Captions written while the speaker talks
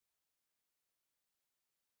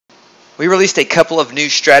We released a couple of new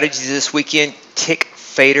strategies this weekend. Tick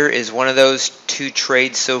Fader is one of those. 2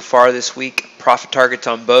 trades so far this week. Profit targets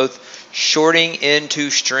on both. Shorting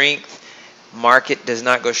into strength. Market does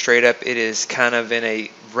not go straight up. It is kind of in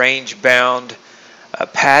a range-bound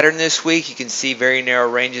pattern this week. You can see very narrow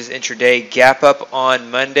ranges intraday. Gap up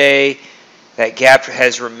on Monday. That gap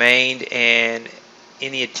has remained, and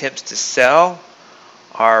any attempts to sell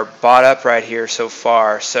are bought up right here so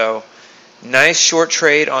far. So nice short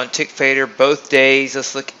trade on Tick Fader both days.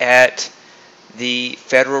 Let's look at the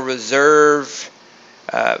Federal Reserve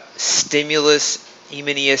stimulus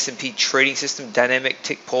E-mini S&P trading system dynamic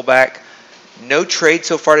tick pullback. No trade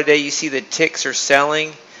so far today. You see the ticks are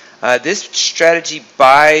selling. This strategy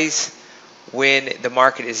buys when the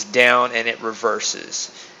market is down and it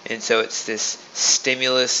reverses. And so it's this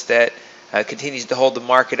stimulus that continues to hold the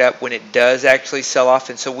market up when it does actually sell off.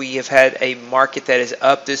 And so we have had a market that is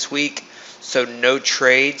up this week. So no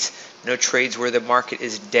trades where the market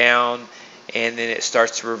is down and then it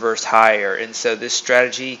starts to reverse higher. And so this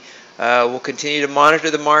strategy will continue to monitor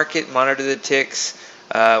the market, monitor the ticks.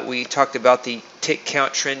 We talked about the tick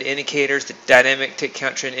count trend indicators, the dynamic tick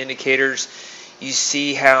count trend indicators. You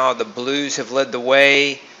see how the blues have led the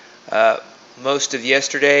way. Most of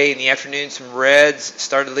yesterday in the afternoon, some reds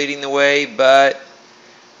started leading the way, but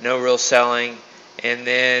no real selling. And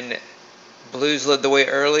then blues led the way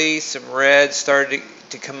early. Some reds started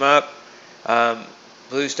to come up.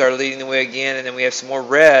 Blues started leading the way again, and then we have some more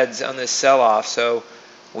reds on this sell-off. So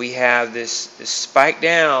we have this spike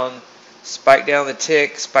down the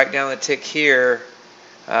tick here.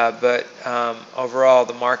 But overall,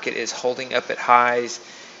 the market is holding up at highs.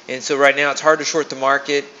 And so right now, it's hard to short the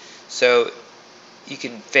market. So you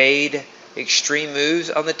can fade extreme moves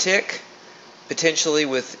on the tick, potentially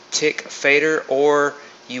with Tick Fader, or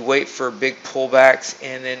you wait for big pullbacks,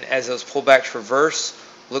 and then as those pullbacks reverse,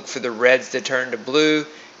 look for the reds to turn to blue.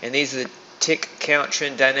 And these are the tick count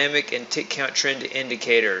trend dynamic and tick count trend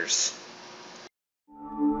indicators.